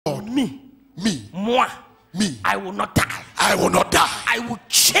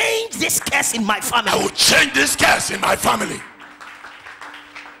curse in my family. I will change this curse in my family.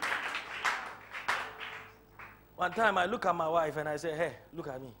 One time I look at my wife and I say, hey, look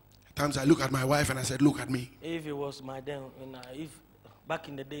at me. Times I look at my wife and I said, look at me. If it was my then, if back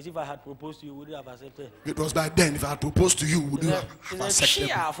in the days, if I had proposed to you, would you have accepted? It was back then. If I had proposed to you, would you have accepted?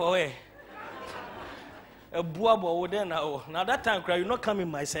 For a now that time, you not come in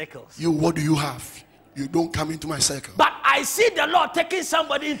my circles. You, what do you have? You don't come into my circle. But I see the Lord taking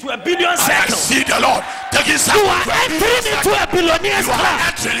somebody into a billion I circle. see the Lord taking somebody. You are entering into a billionaire's club.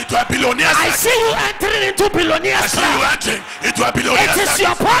 I see you entering into billionaire's club. It is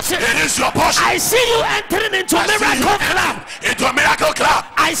your portion. It is your portion. I see you entering into miracle club. Into a miracle club.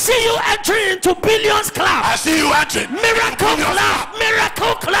 I see you entering into billions club. I see you entering miracle club.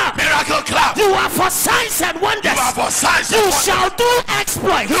 Miracle club. Miracle club. You are for signs and wonders. You are for signs and you wonders. Shall do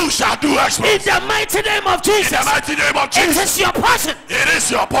exploits. You shall do exploits. In the mighty name of Jesus. In the mighty name of Jesus. It is your portion. It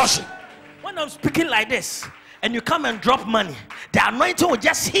is your portion. When I'm speaking like this and you come and drop money, the anointing will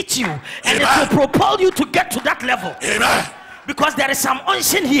just hit you and Amen. it will propel you to get to that level. Amen. Because there is some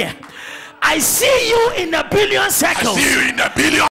unction here. I see you in a billion circles. I see you in a billion